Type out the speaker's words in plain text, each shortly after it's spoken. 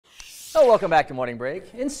Oh, welcome back to Morning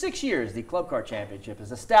Break. In 6 years, the Club Car Championship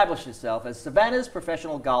has established itself as Savannah's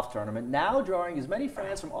professional golf tournament, now drawing as many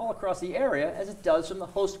fans from all across the area as it does from the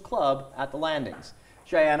host club at the Landings.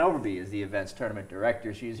 Cheyenne Overby is the event's tournament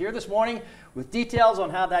director. She is here this morning with details on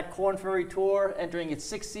how that Korn Ferry Tour, entering its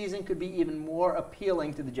 6th season, could be even more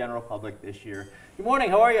appealing to the general public this year. Good morning,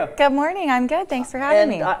 how are you? Good morning, I'm good. Thanks for having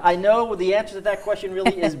me. I know the answer to that question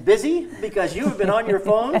really is busy, because you have been on your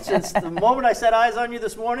phone since the moment I set eyes on you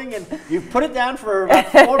this morning, and you've put it down for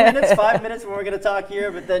about 4 minutes, 5 minutes when we're going to talk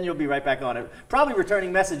here, but then you'll be right back on it. Probably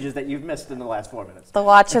returning messages that you've missed in the last 4 minutes. The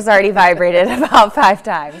watch has already vibrated about 5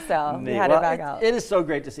 times, so we had it back out. It is so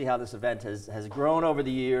great to see how this event has grown over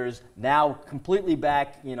the years, now completely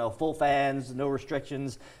back, you know, full fans, no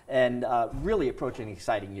restrictions, and really approaching an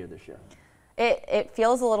exciting year this year. It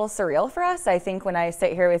feels a little surreal for us. I think when I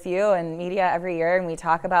sit here with you and media every year and we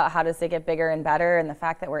talk about how does it get bigger and better, and the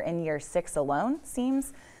fact that we're in year 6 alone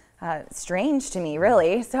seems strange to me,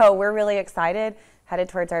 really. So we're really excited, headed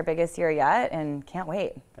towards our biggest year yet, and can't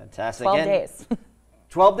wait. Fantastic. 12 days.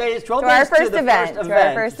 12 days, 12 to days our first to the event, first to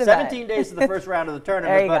our first 17 event. days to the first round of the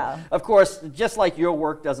tournament. There you but go. Of course, just like your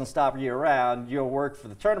work doesn't stop year round, your work for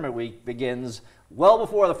the tournament week begins well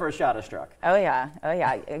before the first shot is struck. Oh yeah, oh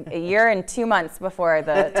yeah. A year and 2 months before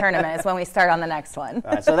the tournament is when we start on the next one.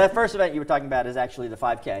 All right, so that first event you were talking about is actually the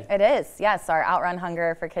 5K. It is, yes, our Outrun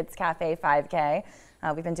Hunger for Kids Cafe 5K.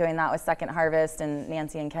 We've been doing that with Second Harvest and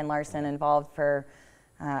Nancy and Ken Larson involved for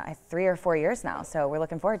 3 or 4 years now, so we're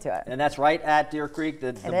looking forward to it. And that's right at Deer Creek,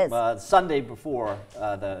 the Sunday before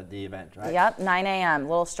the event, right? Yep, 9 a.m.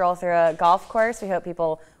 Little stroll through a golf course. We hope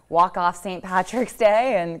people walk off St. Patrick's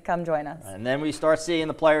Day and come join us. And then we start seeing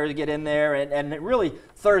the players get in there, and really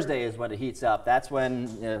Thursday is when it heats up. That's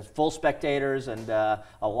when full spectators and a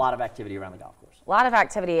lot of activity around the golf course. A lot of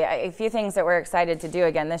activity. A few things that we're excited to do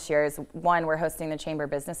again this year is, one, we're hosting the Chamber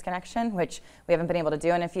Business Connection, which we haven't been able to do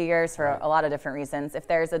in a few years for a lot of different reasons. If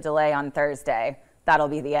there's a delay on Thursday, that'll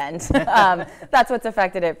be the end. That's what's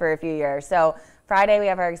affected it for a few years. So Friday we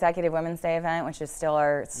have our Executive Women's Day event, which is still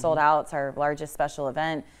our sold out. It's our largest special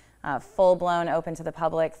event. Full-blown open to the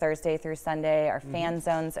public Thursday through Sunday. Our fan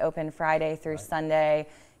zones open Friday through Sunday.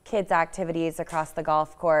 Kids activities across the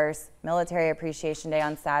golf course. Military Appreciation Day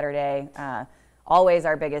on Saturday. Always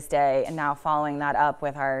our biggest day, and now following that up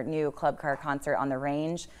with our new Club Car concert on the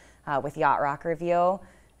range with Yacht Rock Review.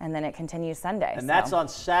 And then it continues Sunday. And that's on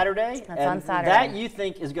Saturday? That's on Saturday. That, you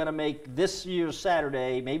think, is going to make this year's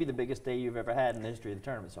Saturday maybe the biggest day you've ever had in the history of the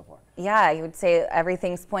tournament so far? Yeah, I would say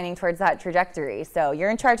everything's pointing towards that trajectory. So you're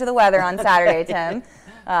in charge of the weather on Saturday, Tim.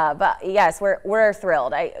 But yes, we're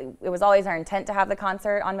thrilled. It was always our intent to have the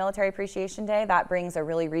concert on Military Appreciation Day. That brings a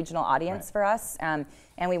really regional audience for us. And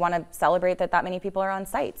we want to celebrate that many people are on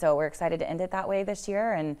site. So we're excited to end it that way this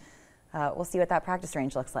year. And we'll see what that practice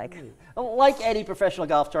range looks like. Like any professional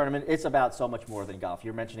golf tournament, it's about so much more than golf.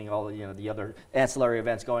 You're mentioning all the other ancillary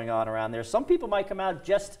events going on around there. Some people might come out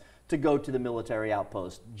just to go to the military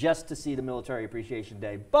outpost, just to see the Military Appreciation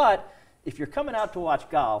Day. But if you're coming out to watch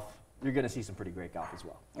golf, you're going to see some pretty great golf as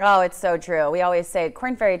well. Oh, it's so true. We always say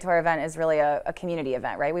Korn Ferry Tour event is really a community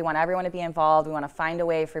event, right? We want everyone to be involved. We want to find a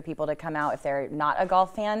way for people to come out if they're not a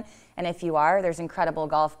golf fan. And if you are, there's incredible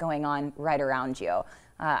golf going on right around you.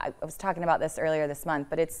 I was talking about this earlier this month,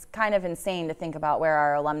 but it's kind of insane to think about where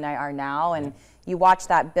our alumni are now. And you watch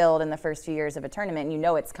that build in the first few years of a tournament, and you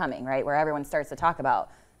know it's coming, right? Where everyone starts to talk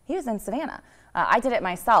about, he was in Savannah. I did it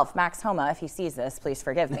myself. Max Homa, if he sees this, please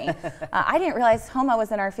forgive me. I didn't realize Homa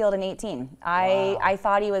was in our field in 18. Wow. I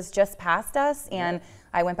thought he was just past us, and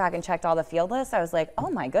I went back and checked all the field lists. I was like,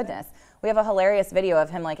 oh my goodness. We have a hilarious video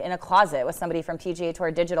of him like in a closet with somebody from PGA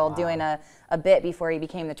Tour Digital doing a bit before he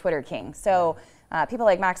became the Twitter king. So people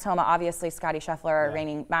like Max Homa, obviously Scotty Scheffler, our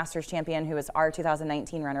reigning Masters champion, who was our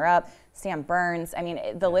 2019 runner-up, Sam Burns. I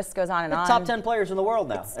mean, the list goes on and on. Top 10 players in the world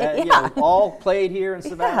now. All played here in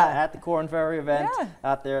Savannah at the Korn Ferry event,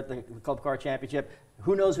 out there at the Club Car Championship.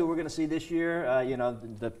 Who knows who we're going to see this year?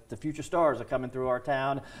 The future stars are coming through our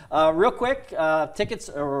town. Real quick, tickets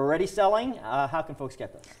are already selling. How can folks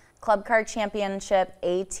get those? Club Car Championship,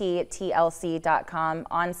 attlc.com,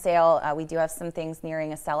 on sale. We do have some things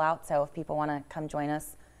nearing a sellout, so if people want to come join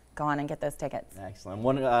us, go on and get those tickets. Excellent.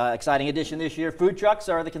 One exciting addition this year, food trucks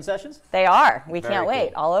are the concessions? They are. We Very can't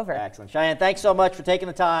wait. cool. All over. Excellent. Cheyenne, thanks so much for taking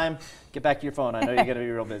the time. Get back to your phone. I know you're going to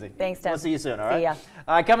be real busy. Thanks, Tim. We'll see you soon, all right? See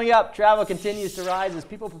ya. Coming up, travel continues to rise as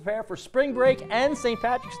people prepare for spring break and St.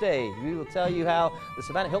 Patrick's Day. We will tell you how the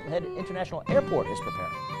Savannah Hilton Head International Airport is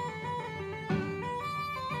preparing.